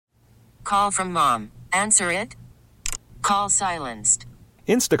Call from mom. Answer it. Call silenced.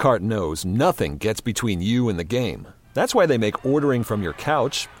 Instacart knows nothing gets between you and the game. That's why they make ordering from your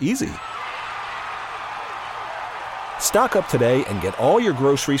couch easy. Stock up today and get all your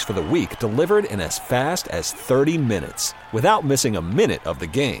groceries for the week delivered in as fast as 30 minutes without missing a minute of the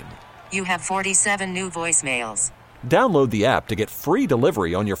game. You have 47 new voicemails. Download the app to get free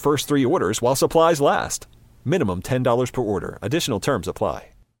delivery on your first 3 orders while supplies last. Minimum $10 per order. Additional terms apply.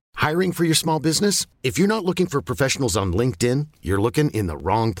 Hiring for your small business? If you're not looking for professionals on LinkedIn, you're looking in the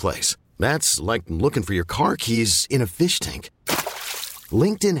wrong place. That's like looking for your car keys in a fish tank.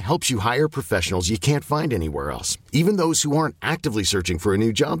 LinkedIn helps you hire professionals you can't find anywhere else, even those who aren't actively searching for a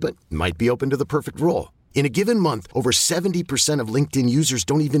new job but might be open to the perfect role. In a given month, over 70% of LinkedIn users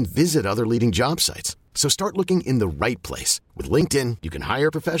don't even visit other leading job sites. So start looking in the right place. With LinkedIn, you can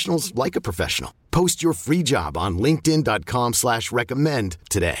hire professionals like a professional. Post your free job on linkedin.com/recommend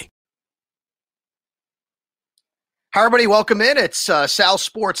today. Hi, everybody. Welcome in. It's Sal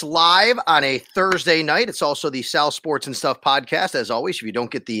Sports Live on a Thursday night. It's also the Sal Sports and Stuff podcast. As always, if you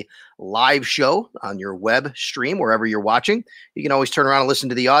don't get the live show on your web stream, wherever you're watching, you can always turn around and listen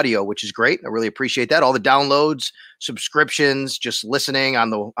to the audio, which is great. I really appreciate that. All the downloads, subscriptions, just listening on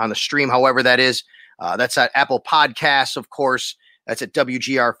the stream, however that is. That's at Apple Podcasts, of course. That's at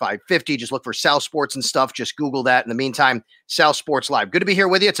WGR 550. Just look for Sal Sports and Stuff. Just Google that. In the meantime, Sal Sports Live. Good to be here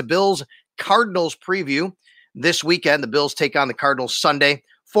with you. It's a Bills-Cardinals preview. This weekend, the Bills take on the Cardinals Sunday,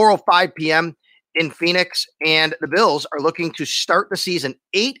 4:05 p.m. in Phoenix, and the Bills are looking to start the season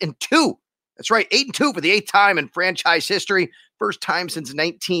 8-2. That's right, 8-2 for the 8th time in franchise history, first time since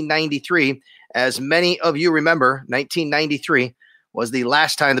 1993. As many of you remember, 1993 was the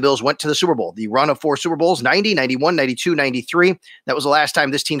last time the Bills went to the Super Bowl. The run of 4 Super Bowls, 90, 91, 92, 93. That was the last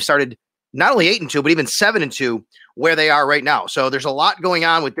time this team started not only 8-2, but even 7-2, where they are right now. So there's a lot going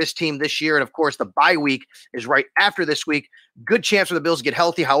on with this team this year. And of course, the bye week is right after this week. Good chance for the Bills to get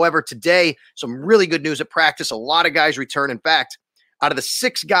healthy. However, today, some really good news at practice. A lot of guys return. In fact, out of the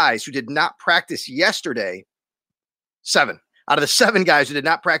 6 guys who did not practice yesterday, 7. Out of the 7 guys who did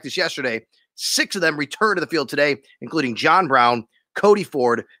not practice yesterday, 6 of them returned to the field today, including John Brown, Cody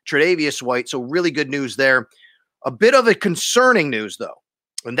Ford, Tre'Davious White. So really good news there. A bit of a concerning news, though.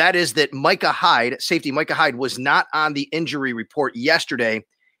 And that is that Micah Hyde, safety Micah Hyde, was not on the injury report yesterday.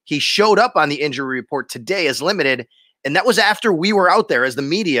 He showed up on the injury report today as limited, and that was after we were out there as the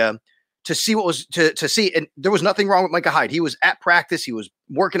media to see what was to see. And there was nothing wrong with Micah Hyde. He was at practice. He was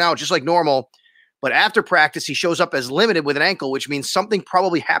working out just like normal. But after practice, he shows up as limited with an ankle, which means something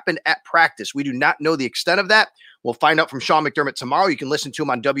probably happened at practice. We do not know the extent of that. We'll find out from Sean McDermott tomorrow. You can listen to him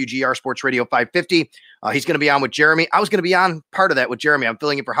on WGR Sports Radio 550. He's going to be on with Jeremy. I was going to be on part of that with Jeremy. I'm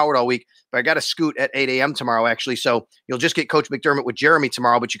filling in for Howard all week, but I got to scoot at 8 a.m. tomorrow, actually. So you'll just get Coach McDermott with Jeremy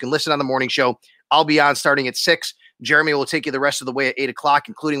tomorrow, but you can listen on the morning show. I'll be on starting at 6. Jeremy will take you the rest of the way at 8 o'clock,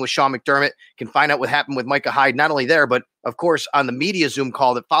 including with Sean McDermott. You can find out what happened with Micah Hyde, not only there, but of course on the media Zoom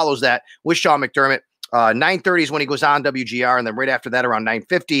call that follows that with Sean McDermott. 9:30 is when he goes on WGR, and then right after that around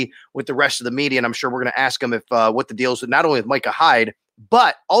 9:50 with the rest of the media. And I'm sure we're going to ask him if what the deal is with not only with Micah Hyde,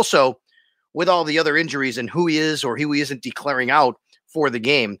 but also with all the other injuries and who he is or who he isn't declaring out for the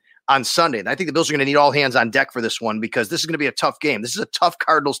game on Sunday. And I think the Bills are going to need all hands on deck for this one because this is going to be a tough game. This is a tough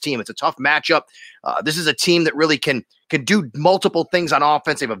Cardinals team. It's a tough matchup. This is a team that really can do multiple things on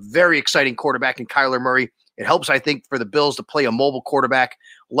offense. They have a very exciting quarterback in Kyler Murray. It helps, I think, for the Bills to play a mobile quarterback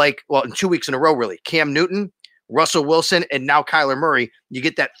in 2 weeks in a row, really. Cam Newton, Russell Wilson, and now Kyler Murray. You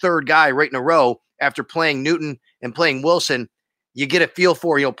get that third guy right in a row after playing Newton and playing Wilson. You get a feel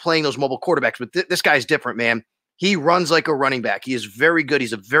for, playing those mobile quarterbacks. But this guy's different, man. He runs like a running back. He is very good.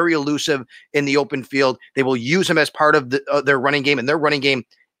 He's very elusive in the open field. They will use him as part of their running game, and their running game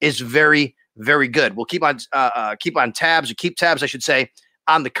is very, very good. We'll keep tabs, I should say,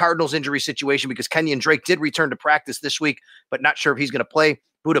 on the Cardinals injury situation because Kenyon Drake did return to practice this week, but not sure if he's going to play.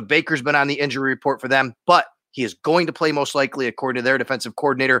 Budda Baker's been on the injury report for them, but he is going to play most likely, according to their defensive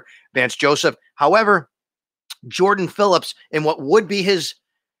coordinator, Vance Joseph. However, Jordan Phillips, in what would be his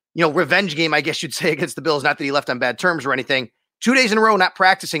revenge game, I guess you'd say, against the Bills, not that he left on bad terms or anything, 2 days in a row not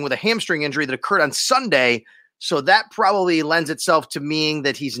practicing with a hamstring injury that occurred on Sunday. So that probably lends itself to meaning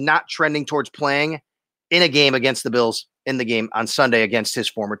that he's not trending towards playing in a game against the Bills in the game on Sunday against his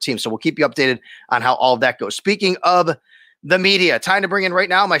former team. So we'll keep you updated on how all of that goes. Speaking of the media, time to bring in right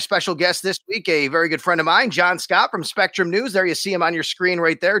now my special guest this week, a very good friend of mine, John Scott from Spectrum News. There you see him on your screen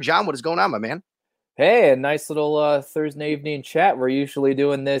right there. John, what is going on, my man? Hey, a nice little Thursday evening chat. We're usually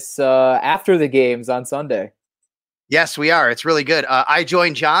doing this after the games on Sunday. Yes, we are. It's really good. I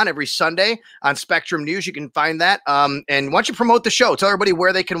join John every Sunday on Spectrum News. You can find that. And why don't you promote the show? Tell everybody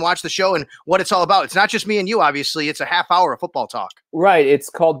where they can watch the show and what it's all about. It's not just me and you, obviously. It's a half hour of football talk. Right. It's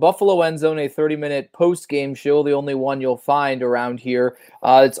called Buffalo End Zone, a 30-minute post-game show, the only one you'll find around here.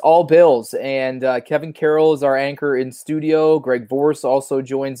 It's all Bills. And Kevin Carroll is our anchor in studio. Greg Vorse also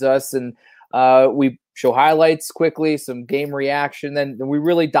joins us. And we show highlights quickly, some game reaction. Then we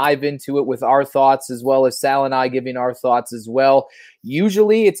really dive into it with our thoughts, as well as Sal and I giving our thoughts as well.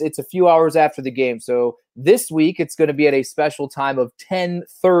 Usually it's a few hours after the game. So this week it's going to be at a special time of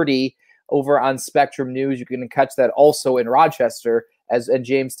 10:30 over on Spectrum News. You can catch that also in Rochester and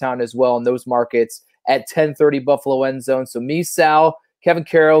Jamestown as well in those markets at 10:30 Buffalo End Zone. So me, Sal, Kevin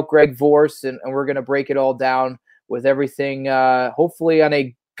Carroll, Greg Vorse, and we're going to break it all down with everything, hopefully on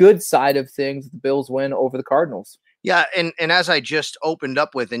a good side of things. The Bills win over the Cardinals. Yeah, and as I just opened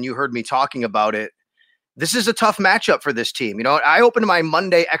up with, and you heard me talking about it, this is a tough matchup for this team. You know, I opened my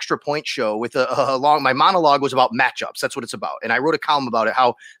Monday Extra Point show with my monologue was about matchups. That's what it's about. And I wrote a column about it,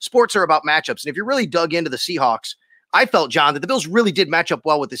 how sports are about matchups. And if you really dug into the Seahawks, I felt, John, that the Bills really did match up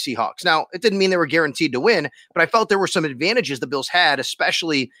well with the Seahawks. Now, it didn't mean they were guaranteed to win, but I felt there were some advantages the Bills had,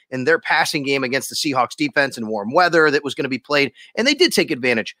 especially in their passing game against the Seahawks defense in warm weather that was going to be played. And they did take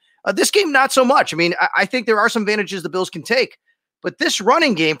advantage. This game, not so much. I mean, I think there are some advantages the Bills can take, but this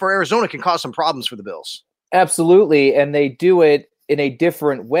running game for Arizona can cause some problems for the Bills. Absolutely. And they do it in a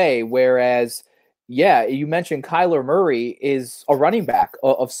different way. Whereas, yeah, you mentioned Kyler Murray is a running back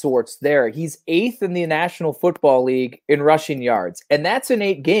of sorts there. He's 8th in the National Football League in rushing yards. And that's in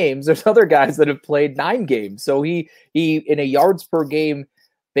 8 games. There's other guys that have played 9 games. So he in a yards per game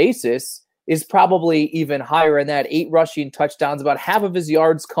basis is probably even higher in that. 8 rushing touchdowns. About half of his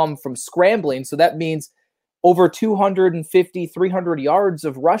yards come from scrambling. So that means over 250, 300 yards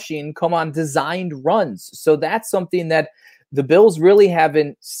of rushing come on designed runs. So that's something that the Bills really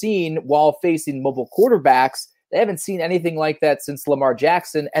haven't seen while facing mobile quarterbacks. They haven't seen anything like that since Lamar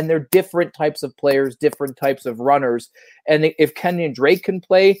Jackson, and they're different types of players, different types of runners. And if Kenyon Drake can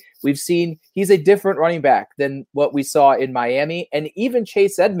play, we've seen he's a different running back than what we saw in Miami. And even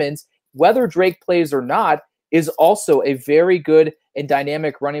Chase Edmonds, whether Drake plays or not, is also a very good and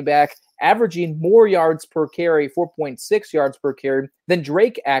dynamic running back, averaging more yards per carry, 4.6 yards per carry, than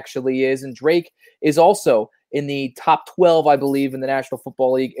Drake actually is. And Drake is also in the top 12, I believe, in the National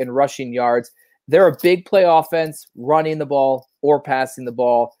Football League in rushing yards. They're a big play offense, running the ball or passing the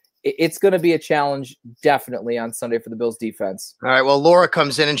ball. It's going to be a challenge, definitely, on Sunday for the Bills defense. All right, well, Laura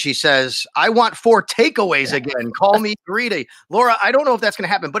comes in and she says, I want 4 takeaways again. Call me greedy. Laura, I don't know if that's going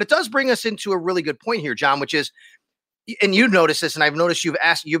to happen, but it does bring us into a really good point here, John, which is, and you've noticed this, and I've noticed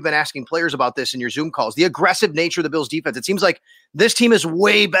you've been asking players about this in your Zoom calls, the aggressive nature of the Bills defense. It seems like this team is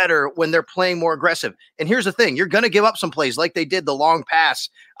way better when they're playing more aggressive. And here's the thing, you're going to give up some plays like they did the long pass,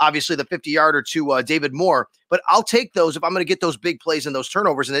 obviously the 50-yarder to David Moore, but I'll take those if I'm going to get those big plays and those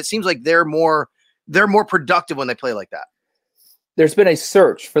turnovers. And it seems like they're more productive when they play like that. There's been a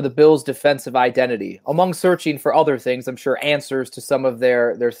search for the Bills' defensive identity. Among searching for other things, I'm sure answers to some of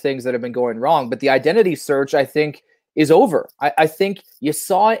their things that have been going wrong. But the identity search, I think, is over. I think you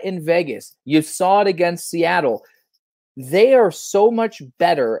saw it in Vegas. You saw it against Seattle. They are so much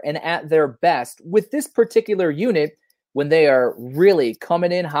better and at their best with this particular unit when they are really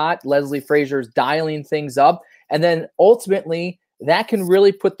coming in hot. Leslie Frazier's dialing things up. And then ultimately, that can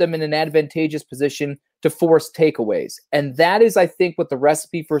really put them in an advantageous position to force takeaways. And that is, I think, what the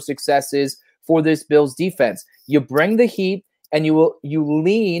recipe for success is for this Bills defense. You bring the heat and you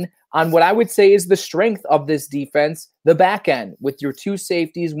lean on what I would say is the strength of this defense, the back end, with your 2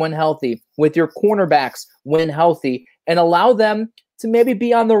 safeties when healthy, with your cornerbacks when healthy, and allow them to maybe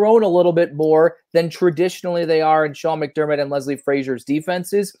be on their own a little bit more than traditionally they are in Sean McDermott and Leslie Frazier's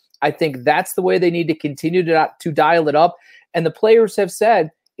defenses. I think that's the way they need to continue to dial it up. And the players have said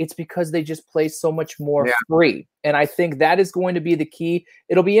it's because they just play so much more free. And I think that is going to be the key.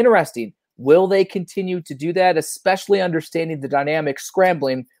 It'll be interesting. Will they continue to do that, especially understanding the dynamic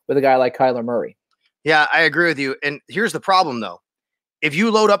scrambling with a guy like Kyler Murray? Yeah, I agree with you. And here's the problem, though. If you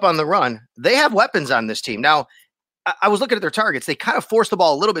load up on the run, they have weapons on this team. Now, I was looking at their targets. They kind of forced the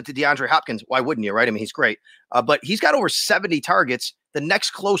ball a little bit to DeAndre Hopkins. Why wouldn't you, right? I mean, he's great. But he's got over 70 targets. The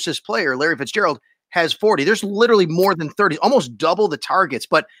next closest player, Larry Fitzgerald, has 40. There's literally more than 30, almost double the targets.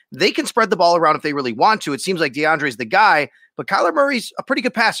 But they can spread the ball around if they really want to. It seems like DeAndre's the guy. But Kyler Murray's a pretty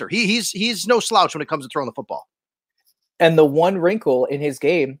good passer. He's no slouch when it comes to throwing the football. And the one wrinkle in his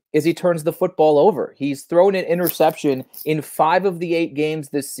game is he turns the football over. He's thrown an interception in 5 of the 8 games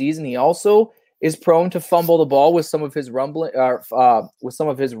this season. He also is prone to fumble the ball with some of his running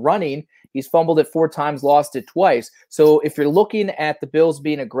He's fumbled it 4 times, lost it twice. So if you're looking at the Bills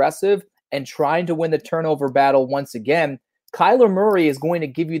being aggressive and trying to win the turnover battle once again, Kyler Murray is going to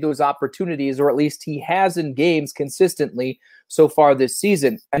give you those opportunities, or at least he has in games consistently so far this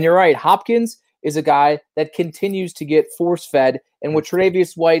season. And you're right, Hopkins is a guy that continues to get force-fed, and with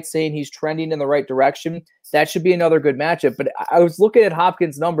Tre'Davious White saying he's trending in the right direction, that should be another good matchup. But I was looking at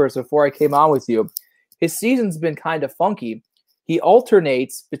Hopkins' numbers before I came on with you. His season's been kind of funky. He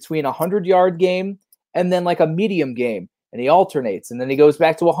alternates between a 100-yard game and then like a medium game, and he alternates, and then he goes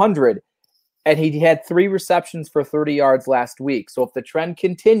back to 100, and he had 3 receptions for 30 yards last week. So if the trend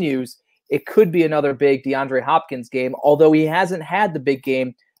continues, it could be another big DeAndre Hopkins game, although he hasn't had the big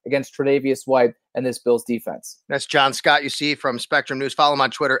game against Tre'Davious White and this Bills defense. That's John Scott, you see, from Spectrum News. Follow him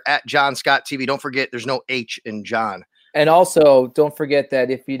on Twitter at John Scott TV. Don't forget, there's no H in John. And also, don't forget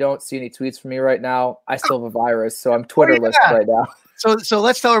that if you don't see any tweets from me right now, I still have a virus, so I'm Twitterless right now. So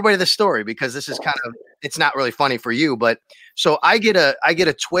let's tell everybody the story, because this is kind of, it's not really funny for you, but so I get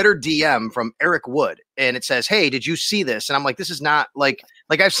a Twitter DM from Eric Wood, and it says, "Hey, did you see this?" And I'm like, this is not like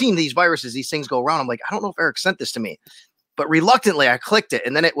I've seen these viruses, these things go around. I'm like, I don't know if Eric sent this to me, but reluctantly I clicked it,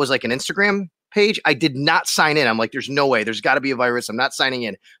 and then it was like an Instagram page. I did not sign in. I'm like, there's no way. There's got to be a virus. I'm not signing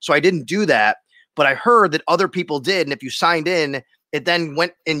in. So I didn't do that, but I heard that other people did, and if you signed in, it then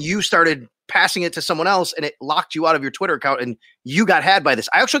went and you started passing it to someone else, and it locked you out of your Twitter account, and you got had by this.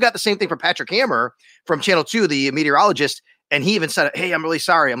 I actually got the same thing from Patrick Hammer from Channel 2, the meteorologist, and he even said, "Hey, I'm really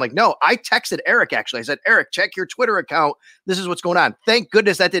sorry." I'm like, no, I texted Eric, actually. I said, "Eric, check your Twitter account. This is what's going on." Thank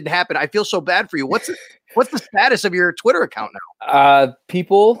goodness that didn't happen. I feel so bad for you. What's the status of your Twitter account now?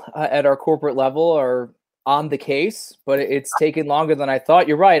 People at our corporate level are on the case, but it's taken longer than I thought.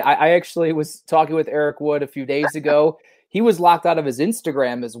 You're right. I actually was talking with Eric Wood a few days ago. He was locked out of his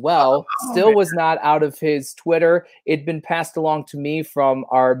Instagram as well. Still was not out of his Twitter. It'd been passed along to me from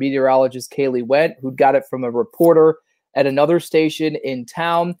our meteorologist, Kaylee Went, who got it from a reporter at another station in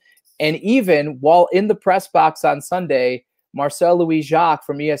town. And even while in the press box on Sunday, Marcel Louis Jacques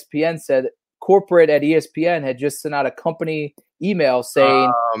from ESPN said corporate at ESPN had just sent out a company email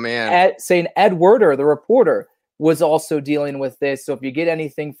saying, saying Ed Werder, the reporter, was also dealing with this. So if you get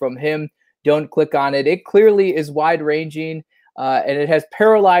anything from him, don't click on it. It clearly is wide-ranging, and it has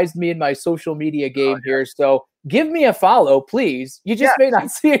paralyzed me in my social media game here. So give me a follow, please. You just may not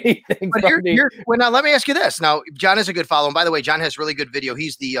see anything from me. Well, now let me ask you this. Now, John is a good follow, and by the way, John has really good video.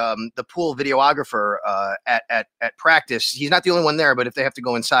 He's the pool videographer at practice. He's not the only one there, but if they have to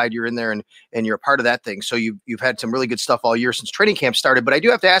go inside, you're in there, and you're a part of that thing. So you've had some really good stuff all year since training camp started. But I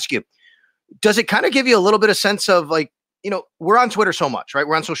do have to ask you, does it kind of give you a little bit of sense of like, you know, we're on Twitter so much, right?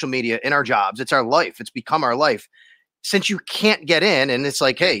 We're on social media in our jobs. It's our life. It's become our life. Since you can't get in, and it's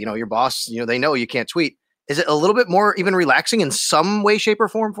like, hey, you know, your boss, you know, they know you can't tweet. Is it a little bit more even relaxing in some way, shape, or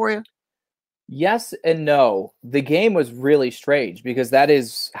form for you? Yes and no. The game was really strange because that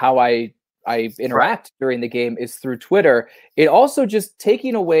is how I interact during the game is through Twitter. It also just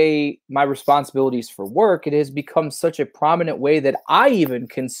taking away my responsibilities for work. It has become such a prominent way that I even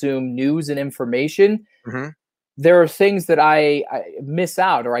consume news and information. Mm-hmm. There are things that I miss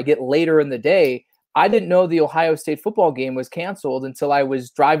out or I get later in the day. I didn't know the Ohio State football game was canceled until I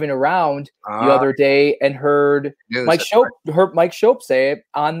was driving around the other day and heard Mike Shope say it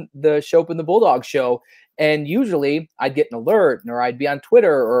on the Shope and the Bulldog show. And usually I'd get an alert or I'd be on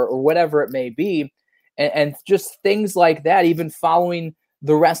Twitter or whatever it may be. And just things like that, even following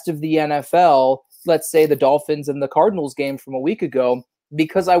the rest of the NFL, let's say the Dolphins and the Cardinals game from a week ago,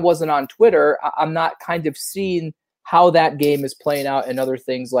 because I wasn't on Twitter, I'm not kind of seeing how that game is playing out and other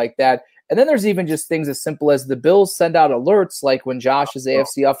things like that. And then there's even just things as simple as the Bills send out alerts, like when Josh is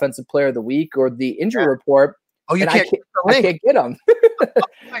AFC Offensive Player of the Week or the injury report. Oh, I can't get them. Oh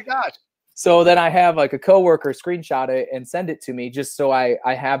my gosh. So then I have like a coworker screenshot it and send it to me just so I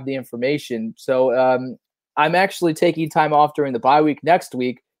have the information. So I'm actually taking time off during the bye week next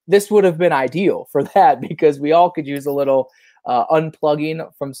week. This would have been ideal for that because we all could use a little unplugging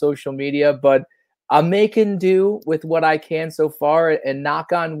from social media, but I'm making do with what I can so far, and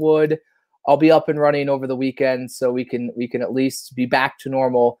knock on wood, I'll be up and running over the weekend so we can at least be back to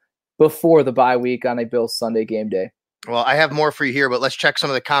normal before the bye week on a Bills Sunday game day. Well, I have more for you here, but let's check some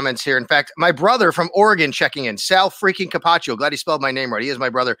of the comments here. In fact, my brother from Oregon checking in, Sal freaking Capaccio. Glad he spelled my name right. He is my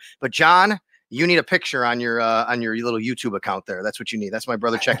brother. But John, you need a picture on your little YouTube account there. That's what you need. That's my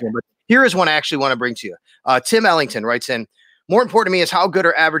brother checking in. But here is one I actually want to bring to you. Tim Ellington writes in, more important to me is how good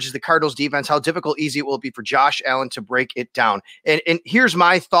or average is the Cardinals defense, how difficult, easy it will be for Josh Allen to break it down. And here's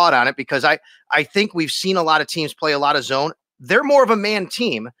my thought on it, because I think we've seen a lot of teams play a lot of zone. they're more of a man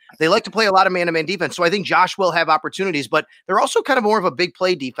team. They like to play a lot of man-to-man defense. So I think Josh will have opportunities, but they're also kind of more of a big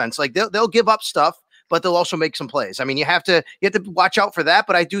play defense. Like they'll give up stuff, but they'll also make some plays. I mean, you have to watch out for that,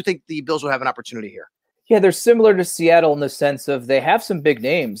 but I do think the Bills will have an opportunity here. Yeah, they're similar to Seattle in the sense of they have some big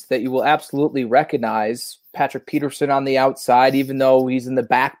names that you will absolutely recognize. Patrick Peterson on the outside, even though he's in the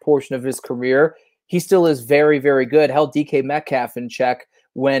back portion of his career, he still is very, very good. Held DK Metcalf in check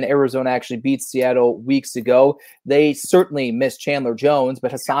when Arizona actually beat Seattle weeks ago. They certainly miss Chandler Jones,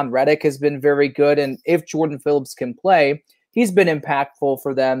 but Hassan Reddick has been very good. And if Jordan Phillips can play, he's been impactful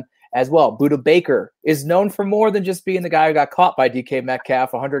for them as well. Budda Baker is known for more than just being the guy who got caught by DK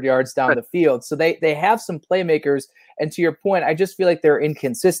Metcalf 100 yards down the field. So they have some playmakers. And to your point, I just feel like they're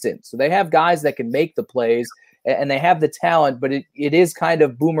inconsistent. So they have guys that can make the plays and they have the talent, but it is kind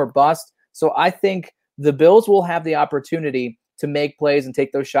of boom or bust. So I think the Bills will have the opportunity to make plays and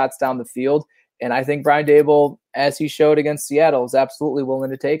take those shots down the field. And I think Brian Daboll, as he showed against Seattle, is absolutely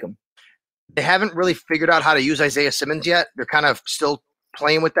willing to take them. They haven't really figured out how to use Isaiah Simmons yet. They're kind of still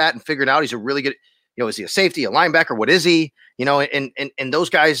playing with that and figuring out he's a really good, is he a safety, a linebacker? What is he? And those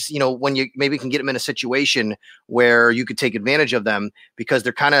guys, when you maybe can get them in a situation where you could take advantage of them because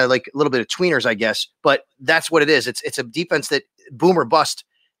they're kind of like a little bit of tweeners, I guess. But that's what it is. It's a defense that boom or bust.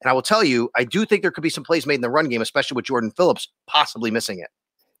 And I will tell you, I do think there could be some plays made in the run game, especially with Jordan Phillips possibly missing it.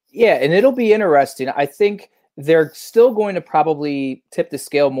 Yeah, and it'll be interesting. I think they're still going to probably tip the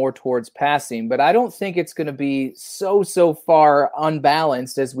scale more towards passing, but I don't think it's going to be so far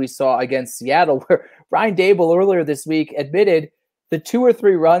unbalanced as we saw against Seattle, where Brian Daboll earlier this week admitted the 2 or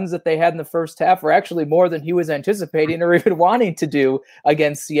 3 runs that they had in the first half were actually more than he was anticipating or even wanting to do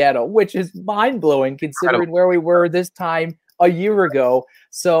against Seattle, which is mind-blowing considering where we were this time a year ago.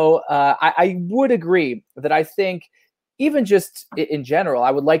 So I would agree that I think even just in general, I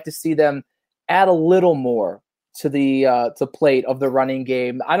would like to see them add a little more to the plate of the running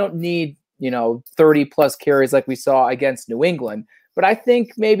game. I don't need 30 plus carries like we saw against New England, but I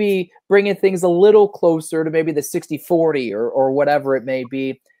think maybe bringing things a little closer to maybe the 60-40 or whatever it may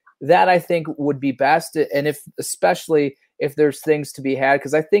be, that I think would be best. And especially if there's things to be had,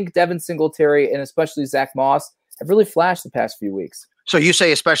 because I think Devin Singletary and especially Zach Moss have really flashed the past few weeks. So you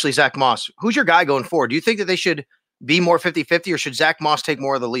say especially Zach Moss. Who's your guy going forward? Do you think that they should be more 50-50 or should Zach Moss take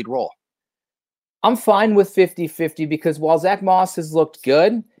more of the lead role? I'm fine with 50-50 because while Zach Moss has looked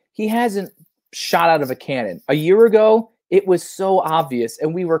good, he hasn't shot out of a cannon. A year ago, it was so obvious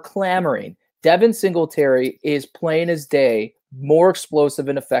and we were clamoring. Devin Singletary is plain as day more explosive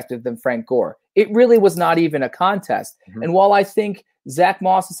and effective than Frank Gore. It really was not even a contest. Mm-hmm. And while I think Zach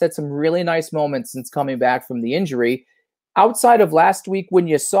Moss has had some really nice moments since coming back from the injury, outside of last week when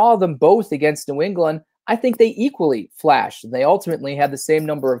you saw them both against New England, I think they equally flashed. They ultimately had the same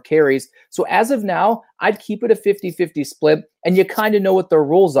number of carries. So as of now, I'd keep it a 50-50 split, and you kind of know what their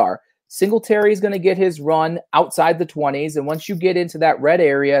rules are. Singletary is going to get his run outside the 20s, and once you get into that red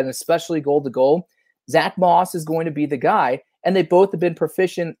area, and especially goal-to-goal, Zach Moss is going to be the guy, and they both have been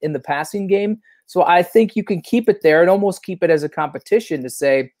proficient in the passing game. So I think you can keep it there and almost keep it as a competition to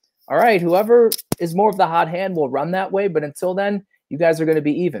say, all right, whoever is more of the hot hand will run that way, but until then, you guys are going to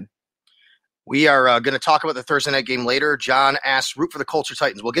be even. We are going to talk about the Thursday night game later. John asks, root for the Colts or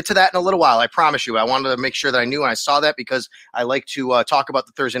Titans. We'll get to that in a little while. I promise you. I wanted to make sure that I knew when I saw that because I like to talk about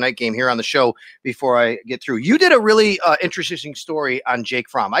the Thursday night game here on the show before I get through. You did a really interesting story on Jake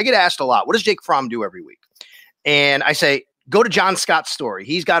Fromm. I get asked a lot, what does Jake Fromm do every week? And I say, go to John Scott's story.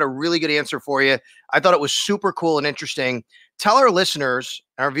 He's got a really good answer for you. I thought it was super cool and interesting. Tell our listeners,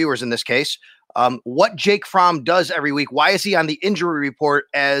 our viewers in this case, what Jake Fromm does every week. Why is he on the injury report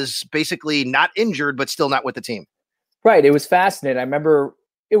as basically not injured, but still not with the team? Right. It was fascinating. I remember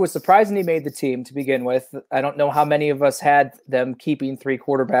it was surprising he made the team to begin with. I don't know how many of us had them keeping 3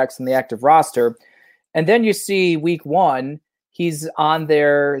 quarterbacks in the active roster. And then you see week 1, he's on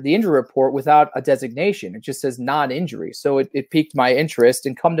the injury report without a designation. It just says non-injury. So it piqued my interest,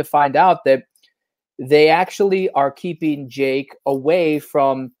 and come to find out that they actually are keeping Jake away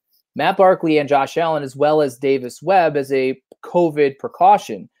from Matt Barkley and Josh Allen, as well as Davis Webb, as a COVID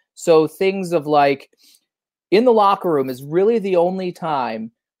precaution. So things of like in the locker room is really the only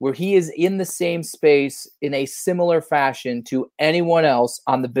time where he is in the same space in a similar fashion to anyone else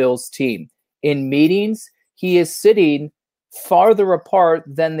on the Bills team. In meetings, he is sitting farther apart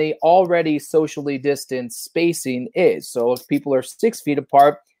than the already socially distanced spacing is. So if people are 6 feet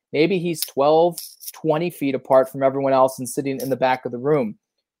apart, maybe he's 12, 20 feet apart from everyone else and sitting in the back of the room.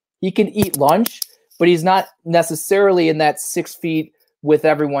 He can eat lunch, but he's not necessarily in that 6 feet with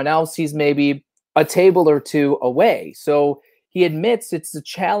everyone else. He's maybe a table or two away. So he admits it's a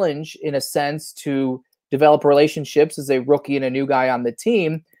challenge in a sense to develop relationships as a rookie and a new guy on the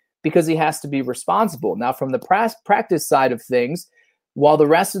team because he has to be responsible. Now, from the practice side of things, while the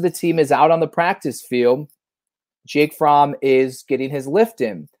rest of the team is out on the practice field, Jake Fromm is getting his lift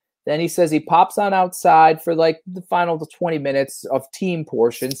in. Then he says he pops on outside for like the final 20 minutes of team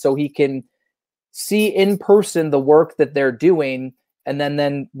portion so he can see in person the work that they're doing. And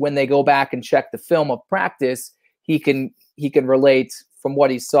then when they go back and check the film of practice, he can relate from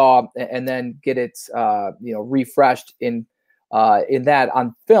what he saw and then get it refreshed in that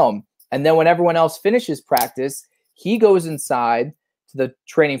on film. And then when everyone else finishes practice, he goes inside to the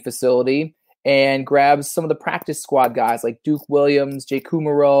training facility and grabs some of the practice squad guys like Duke Williams, Jay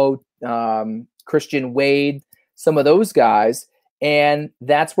Kumaro, Christian Wade, some of those guys. And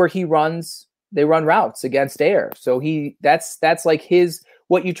that's where they run routes against air. So that's like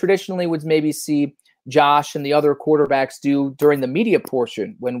what you traditionally would maybe see Josh and the other quarterbacks do during the media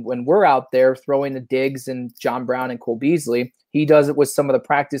portion. When we're out there throwing the digs and John Brown and Cole Beasley, he does it with some of the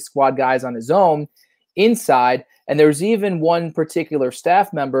practice squad guys on his own inside. And there's even one particular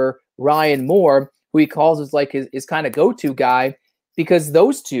staff member, Ryan Moore, who he calls as like his kind of go-to guy, because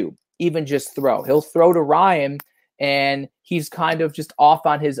those two even just throw. He'll throw to Ryan, and he's kind of just off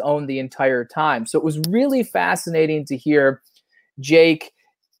on his own the entire time. So it was really fascinating to hear Jake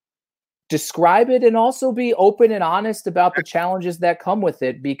describe it and also be open and honest about the challenges that come with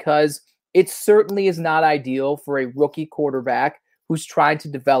it, because it certainly is not ideal for a rookie quarterback who's trying to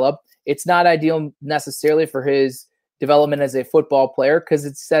develop. It's not ideal necessarily for his development as a football player, because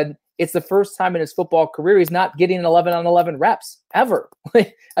it said it's the first time in his football career he's not getting 11 on 11 reps ever.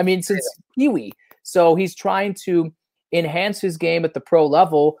 I mean, since Pee-wee. So he's trying to enhance his game at the pro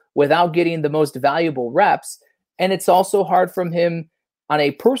level without getting the most valuable reps. And it's also hard from him on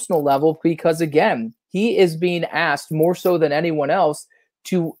a personal level because, again, he is being asked more so than anyone else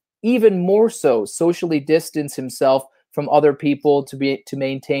to even more so socially distance himself from other people to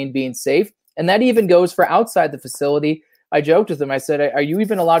maintain being safe. And that even goes for outside the facility. I joked with him. I said, are you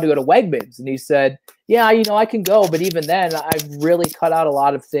even allowed to go to Wegmans? And he said, yeah, I can go. But even then, I've really cut out a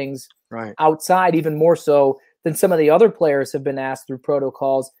lot of things outside, even more so than some of the other players have been asked through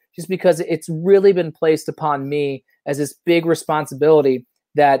protocols, just because it's really been placed upon me as this big responsibility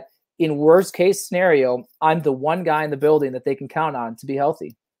that in worst case scenario, I'm the one guy in the building that they can count on to be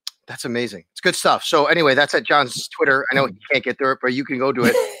healthy. That's amazing. It's good stuff. So anyway, that's at John's Twitter. I know you can't get through it, but you can go to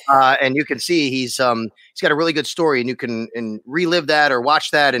it and you can see he's got a really good story, and you can relive that or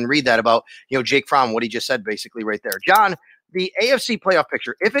watch that and read that about Jake Fromm, what he just said basically right there. John, the AFC playoff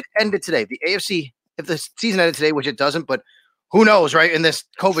picture, if it ended today, if the season ended today, which it doesn't, but who knows, right? In this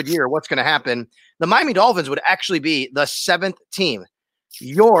COVID year, what's going to happen? The Miami Dolphins would actually be the 7th team.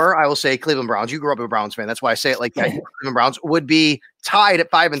 I will say Cleveland Browns. You grew up a Browns fan. That's why I say it like that. Cleveland Browns would be tied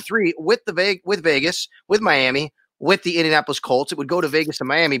at 5-3 with Vegas, with Miami, with the Indianapolis Colts. It would go to Vegas and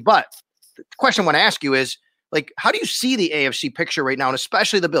Miami. But the question I want to ask you is, like, how do you see the AFC picture right now, and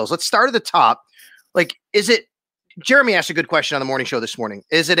especially the Bills? Let's start at the top. Like, Jeremy asked a good question on the morning show this morning.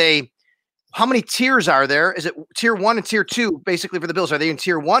 How many tiers are there? Is it tier 1 and tier 2 basically for the Bills? Are they in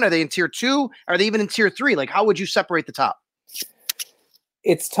tier 1? Are they in tier 2? Are they even in tier 3? Like, how would you separate the top?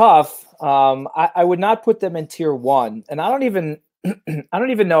 It's tough. I would not put them in tier 1, and I don't even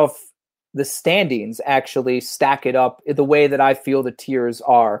know if the standings actually stack it up the way that I feel the tiers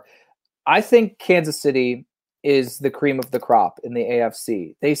are. I think Kansas City is the cream of the crop in the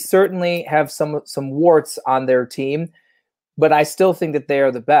AFC. They certainly have some warts on their team, but I still think that they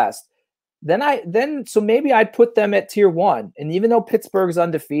are the best. So maybe I'd put them at tier 1. And even though Pittsburgh's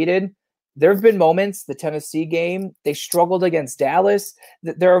undefeated, there have been moments, the Tennessee game, they struggled against Dallas.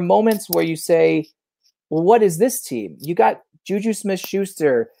 There are moments where you say, well, what is this team? You got Juju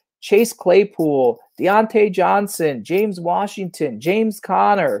Smith-Schuster, Chase Claypool, Deontay Johnson, James Washington, James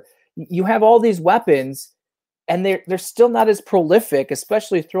Conner. You have all these weapons, and they're still not as prolific,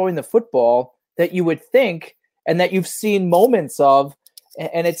 especially throwing the football, that you would think, and that you've seen moments of.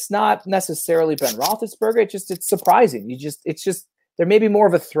 And it's not necessarily Ben Roethlisberger. It's surprising. They're maybe more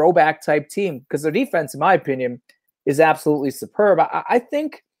of a throwback type team because their defense, in my opinion, is absolutely superb. I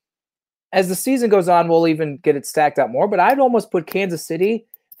think as the season goes on, we'll even get it stacked up more, but I'd almost put Kansas City,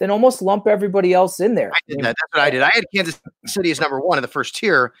 then almost lump everybody else in there. I did that. That's what I did. I had Kansas City as number 1 in the first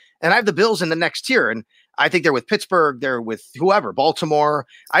tier, and I have the Bills in the next tier. And I think they're with Pittsburgh. They're with whoever, Baltimore.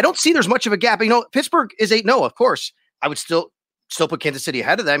 I don't see there's much of a gap. Pittsburgh is 8-0, of course. I would still put Kansas City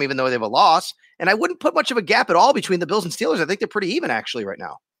ahead of them, even though they have a loss. And I wouldn't put much of a gap at all between the Bills and Steelers. I think they're pretty even actually right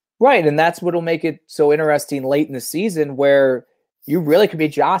now. Right. And that's what will make it so interesting late in the season, where you really could be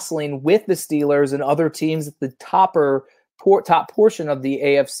jostling with the Steelers and other teams at the top portion of the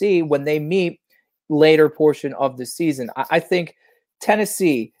AFC when they meet later portion of the season. I think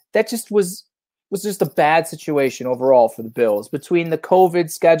Tennessee, that just was just a bad situation overall for the Bills between the COVID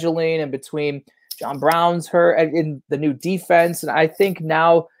scheduling and between John Brown's hurt and in the new defense. And I think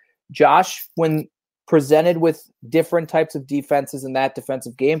now Josh, when presented with different types of defenses in that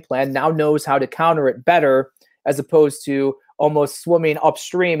defensive game plan, now knows how to counter it better as opposed to almost swimming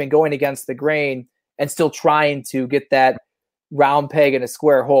upstream and going against the grain and still trying to get that round peg in a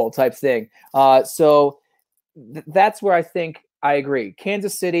square hole type thing. So that's where I think I agree.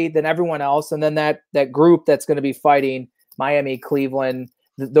 Kansas City, then everyone else, and then that group that's going to be fighting Miami, Cleveland,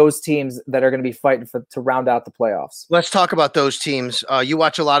 those teams that are going to be fighting to round out the playoffs. Let's talk about those teams. You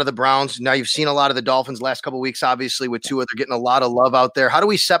watch a lot of the Browns. Now you've seen a lot of the Dolphins last couple of weeks, obviously, with Tua. They're getting a lot of love out there. How do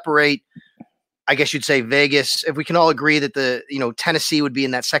we separate, I guess you'd say, Vegas? If we can all agree that Tennessee would be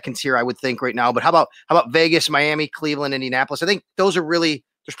in that second tier, I would think right now. But how about Vegas, Miami, Cleveland, Indianapolis? I think those are really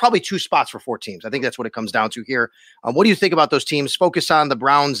 – there's probably two spots for four teams. I think that's what it comes down to here. What do you think about those teams? Focus on the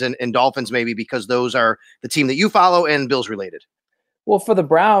Browns and Dolphins maybe because those are the team that you follow and Bills related. Well, for the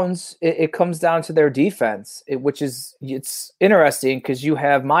Browns, it comes down to their defense, it's interesting because you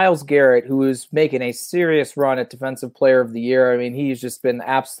have Myles Garrett, who is making a serious run at Defensive Player of the Year. I mean, he's just been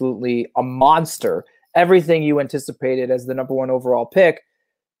absolutely a monster. Everything you anticipated as the number one overall pick,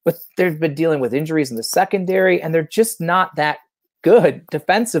 but they've been dealing with injuries in the secondary, and they're just not that good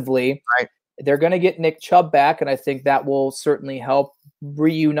defensively. Right. They're going to get Nick Chubb back, and I think that will certainly help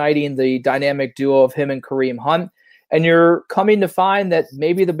reuniting the dynamic duo of him and Kareem Hunt. And you're coming to find that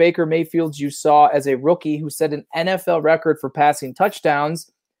maybe the Baker Mayfields you saw as a rookie who set an NFL record for passing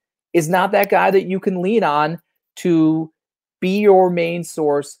touchdowns is not that guy that you can lean on to be your main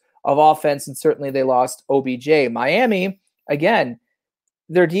source of offense. And certainly they lost OBJ. Miami, again,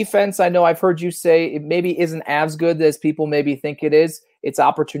 their defense, I know I've heard you say it maybe isn't as good as people maybe think it is. It's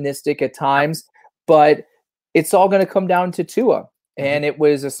opportunistic at times, but it's all going to come down to Tua. And it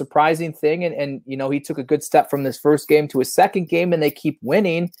was a surprising thing. And he took a good step from this first game to his second game, and they keep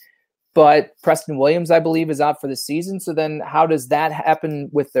winning. But Preston Williams, I believe, is out for the season. So then how does that happen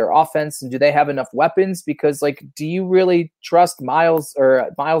with their offense? And do they have enough weapons? Because, do you really trust Myles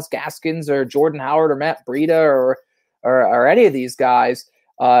Gaskins or Jordan Howard or Matt Breida or any of these guys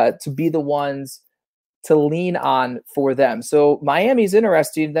to be the ones to lean on for them? So Miami's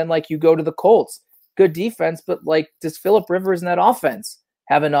interesting. Then, you go to the Colts. Good defense, but does Phillip Rivers and that offense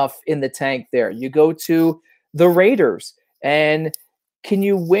have enough in the tank there? You go to the Raiders, and can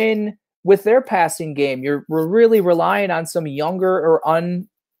you win with their passing game? We're really relying on some younger or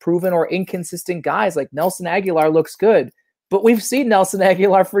unproven or inconsistent guys. Like Nelson Aguilar looks good, but we've seen Nelson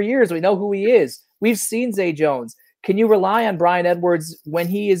Aguilar for years. We know who he is. We've seen Zay Jones. Can you rely on Bryan Edwards when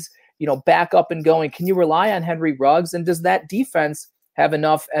he is, back up and going? Can you rely on Henry Ruggs? And does that defense have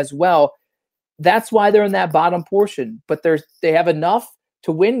enough as well? That's why they're in that bottom portion, but they have enough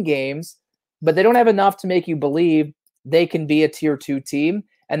to win games, but they don't have enough to make you believe they can be a tier 2 team.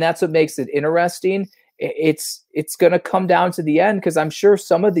 And that's what makes it interesting. It's going to come down to the end because I'm sure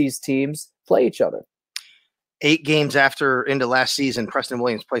some of these teams play each other. 8 games into last season, Preston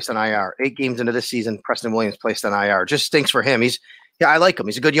Williams placed on IR. 8 games into this season, Preston Williams placed on IR. Just stinks for him. I like him.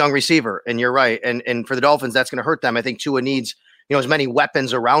 He's a good young receiver, and you're right. And for the Dolphins, that's going to hurt them. I think Tua needs as many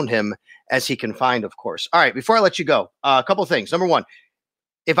weapons around him as he can find, of course. All right, before I let you go, a couple of things. Number one,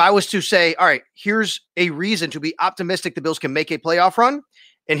 if I was to say, all right, here's a reason to be optimistic the Bills can make a playoff run,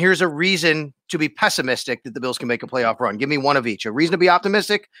 and here's a reason to be pessimistic that the Bills can make a playoff run. Give me one of each. A reason to be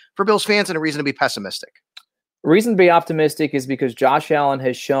optimistic for Bills fans and a reason to be pessimistic. The reason to be optimistic is because Josh Allen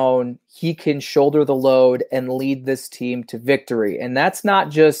has shown he can shoulder the load and lead this team to victory. And that's not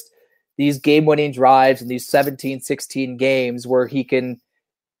just these game-winning drives and these 17, 16 games where he can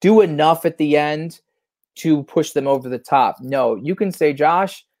do enough at the end to push them over the top. No, you can say,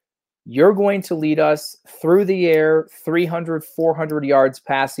 Josh, you're going to lead us through the air, 300, 400 yards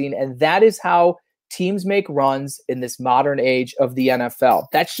passing, and that is how teams make runs in this modern age of the NFL.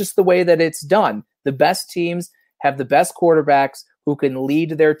 That's just the way that it's done. The best teams have the best quarterbacks who can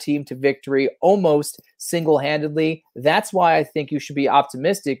lead their team to victory almost single-handedly. That's why I think you should be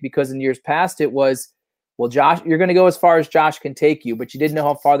optimistic, because in years past it was, well, Josh, you're going to go as far as Josh can take you, but you didn't know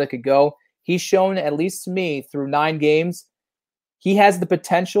how far they could go. He's shown, at least to me, through 9 games, he has the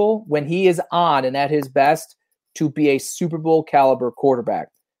potential when he is on and at his best to be a Super Bowl caliber quarterback.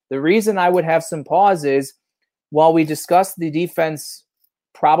 The reason I would have some pause is, while we discussed the defense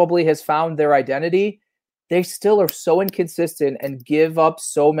probably has found their identity, they still are so inconsistent and give up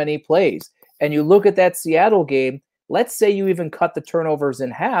so many plays. And you look at that Seattle game, let's say you even cut the turnovers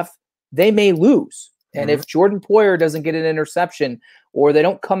in half, they may lose. And if Jordan Poyer doesn't get an interception, or they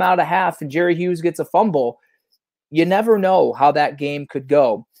don't come out a half and Jerry Hughes gets a fumble, you never know how that game could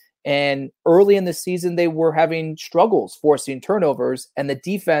go. And early in the season, they were having struggles forcing turnovers, and the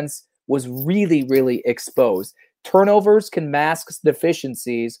defense was really, really exposed. Turnovers can mask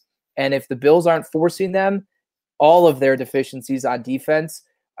deficiencies, and if the Bills aren't forcing them, all of their deficiencies on defense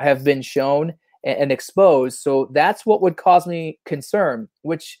have been shown and exposed. So that's what would cause me concern,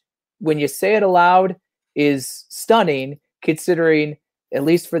 which when you say it aloud is stunning, considering at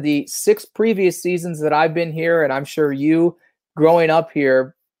least for the 6 previous seasons that I've been here, and I'm sure you growing up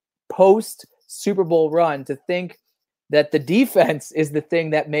here, post Super Bowl run, to think that the defense is the thing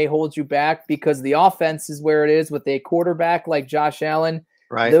that may hold you back because the offense is where it is with a quarterback like Josh Allen.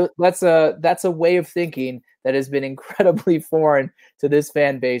 Right. That's a way of thinking that has been incredibly foreign to this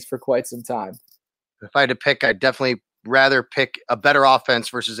fan base for quite some time. If I had to pick, I'd definitely rather pick a better offense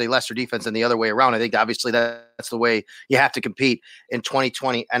versus a lesser defense than the other way around. I think obviously that's the way you have to compete in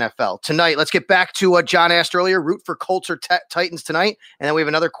 2020 NFL. Tonight, let's get back to what John asked earlier. Root for Colts or Titans tonight. And then we have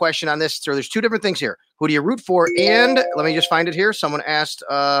another question on this. So there's 2 different things here. Who do you root for? And let me just find it here. Someone asked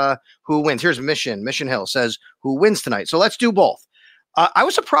who wins. Here's Mission Hill says who wins tonight. So let's do both. I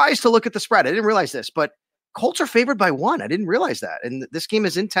was surprised to look at the spread. I didn't realize this, but Colts are favored by 1. I didn't realize that. And this game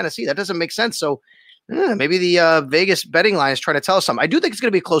is in Tennessee. That doesn't make sense. So maybe the Vegas betting line is trying to tell us something. I do think it's going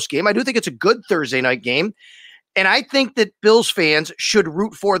to be a close game. I do think it's a good Thursday night game. And I think that Bills fans should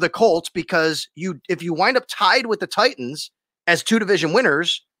root for the Colts because if you wind up tied with the Titans as 2 division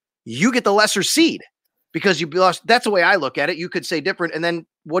winners, you get the lesser seed because you lost. That's the way I look at it. You could say different. And then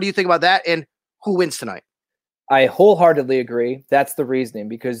what do you think about that? And who wins tonight? I wholeheartedly agree. That's the reasoning,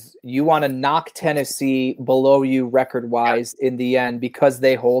 because you want to knock Tennessee below you record-wise in the end because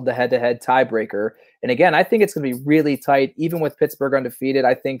they hold the head-to-head tiebreaker. And again, I think it's going to be really tight, even with Pittsburgh undefeated.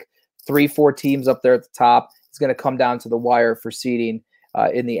 I think 3-4 teams up there at the top. It's going to come down to the wire for seeding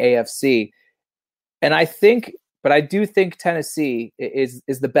in the AFC. And I do think Tennessee is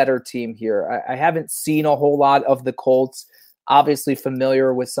the better team here. I haven't seen a whole lot of the Colts. Obviously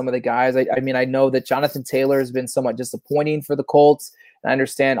familiar with some of the guys. I mean, I know that Jonathan Taylor has been somewhat disappointing for the Colts. I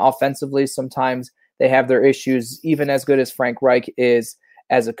understand offensively sometimes they have their issues, even as good as Frank Reich is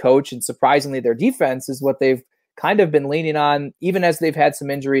as a coach. And surprisingly, their defense is what they've kind of been leaning on, even as they've had some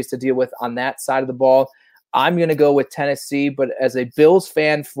injuries to deal with on that side of the ball. I'm going to go with Tennessee, but as a Bills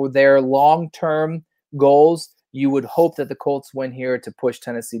fan, for their long-term goals, you would hope that the Colts win here to push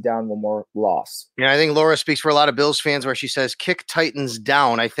Tennessee down one more loss. Yeah, I think Laura speaks for a lot of Bills fans where she says, kick Titans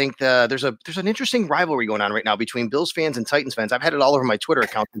down. I think there's an interesting rivalry going on right now between Bills fans and Titans fans. I've had it all over my Twitter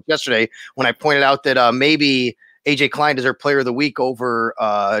account yesterday when I pointed out that maybe AJ Klein deserved player of the week over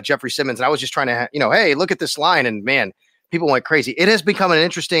Jeffrey Simmons. And I was just trying to, hey, look at this line. And man, people went crazy. It has become an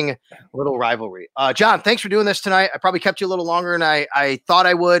interesting little rivalry. John, thanks for doing this tonight. I probably kept you a little longer than I thought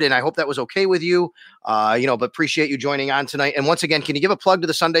I would, and I hope that was okay with you. But appreciate you joining on tonight. And once again, can you give a plug to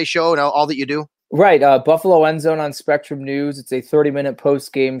the Sunday show and all that you do? Right. Buffalo End Zone on Spectrum News. It's a 30-minute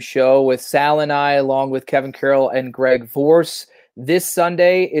post-game show with Sal and I, along with Kevin Carroll and Greg Vorse. This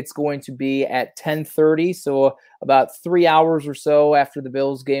Sunday, it's going to be at 10:30, so about 3 hours or so after the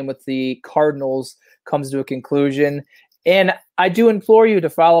Bills game with the Cardinals comes to a conclusion. And I do implore you to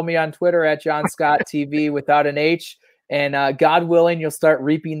follow me on Twitter at John Scott TV without an H. And God willing, you'll start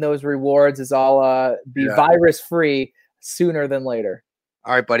reaping those rewards as I'll be virus-free sooner than later.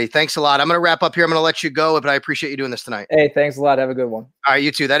 All right, buddy. Thanks a lot. I'm going to wrap up here. I'm going to let you go, but I appreciate you doing this tonight. Hey, thanks a lot. Have a good one. All right,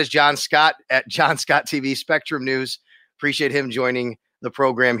 you too. That is John Scott at John Scott TV, Spectrum News. Appreciate him joining the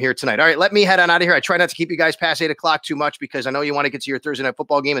program here tonight. All right, let me head on out of here. I try not to keep you guys past 8 o'clock too much because I know you want to get to your Thursday night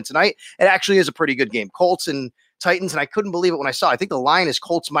football game. And tonight, it actually is a pretty good game. Colts and Titans, and I couldn't believe it when I saw it. I think the line is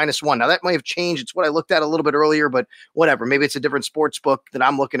Colts -1. Now, that might have changed. It's what I looked at a little bit earlier, but whatever. Maybe it's a different sports book that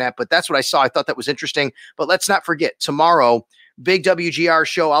I'm looking at, but that's what I saw. I thought that was interesting. But let's not forget, tomorrow, big WGR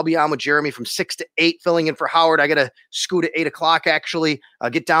show. I'll be on with Jeremy from 6 to 8, filling in for Howard. I got to scoot at 8 o'clock, actually.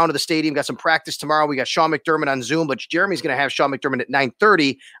 Get down to the stadium. Got some practice tomorrow. We got Sean McDermott on Zoom, but Jeremy's going to have Sean McDermott at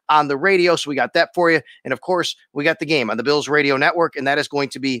 9:30 on the radio, so we got that for you. And, of course, we got the game on the Bills Radio Network, and that is going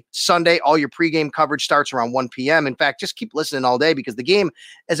to be Sunday. All your pregame coverage starts around 1 p.m. In fact, just keep listening all day because the game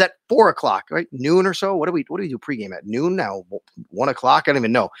is at 4 o'clock, right? Noon or so. What do we do pregame at? Noon now? 1 o'clock? I don't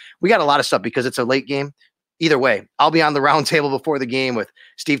even know. We got a lot of stuff because it's a late game. Either way, I'll be on the round table before the game with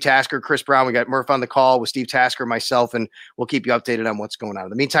Steve Tasker, Chris Brown. We got Murph on the call with Steve Tasker, myself, and we'll keep you updated on what's going on. In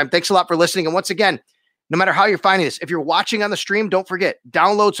the meantime, thanks a lot for listening. And once again, no matter how you're finding this. If you're watching on the stream, don't forget,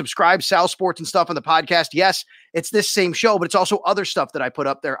 download, subscribe, Sal Sports and Stuff on the podcast. Yes, it's this same show, but it's also other stuff that I put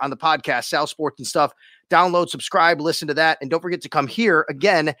up there on the podcast, Sal Sports and Stuff. Download, subscribe, listen to that. And don't forget to come here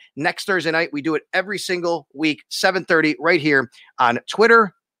again next Thursday night. We do it every single week, 7:30 right here on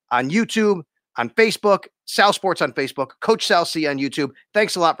Twitter, on YouTube, on Facebook, Sal Sports on Facebook, Coach Sal C on YouTube.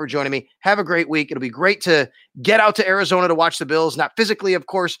 Thanks a lot for joining me. Have a great week. It'll be great to get out to Arizona to watch the Bills, not physically, of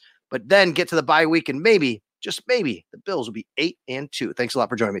course, but then get to the bye week and maybe, just maybe, the Bills will be 8-2. Thanks a lot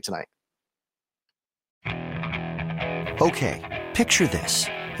for joining me tonight. Okay, picture this.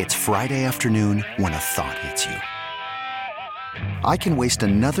 It's Friday afternoon when a thought hits you. I can waste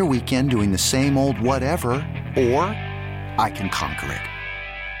another weekend doing the same old whatever, or I can conquer it.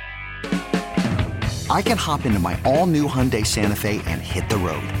 I can hop into my all-new Hyundai Santa Fe and hit the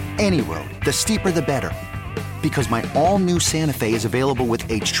road. Any road. The steeper, the better. Because my all-new Santa Fe is available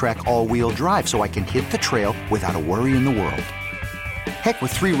with H-Track all-wheel drive, so I can hit the trail without a worry in the world. Heck,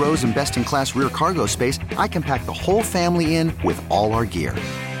 with 3 rows and best-in-class rear cargo space, I can pack the whole family in with all our gear.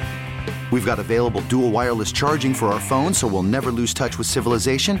 We've got available dual wireless charging for our phones, so we'll never lose touch with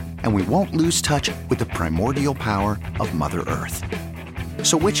civilization, and we won't lose touch with the primordial power of Mother Earth.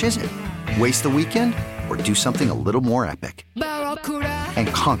 So which is it? Waste the weekend or do something a little more epic? And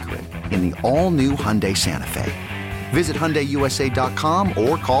conquer it in the all-new Hyundai Santa Fe. Visit HyundaiUSA.com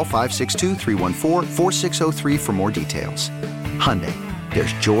or call 562-314-4603 for more details. Hyundai,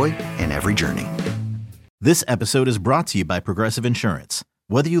 there's joy in every journey. This episode is brought to you by Progressive Insurance.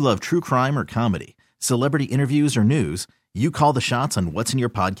 Whether you love true crime or comedy, celebrity interviews or news, you call the shots on what's in your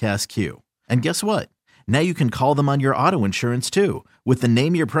podcast queue. And guess what? Now you can call them on your auto insurance too with the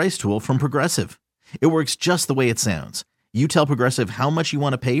Name Your Price tool from Progressive. It works just the way it sounds. You tell Progressive how much you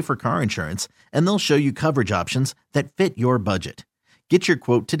want to pay for car insurance, and they'll show you coverage options that fit your budget. Get your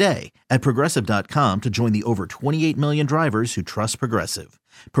quote today at Progressive.com to join the over 28 million drivers who trust Progressive.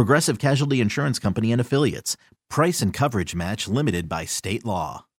 Progressive Casualty Insurance Company and Affiliates. Price and coverage match limited by state law.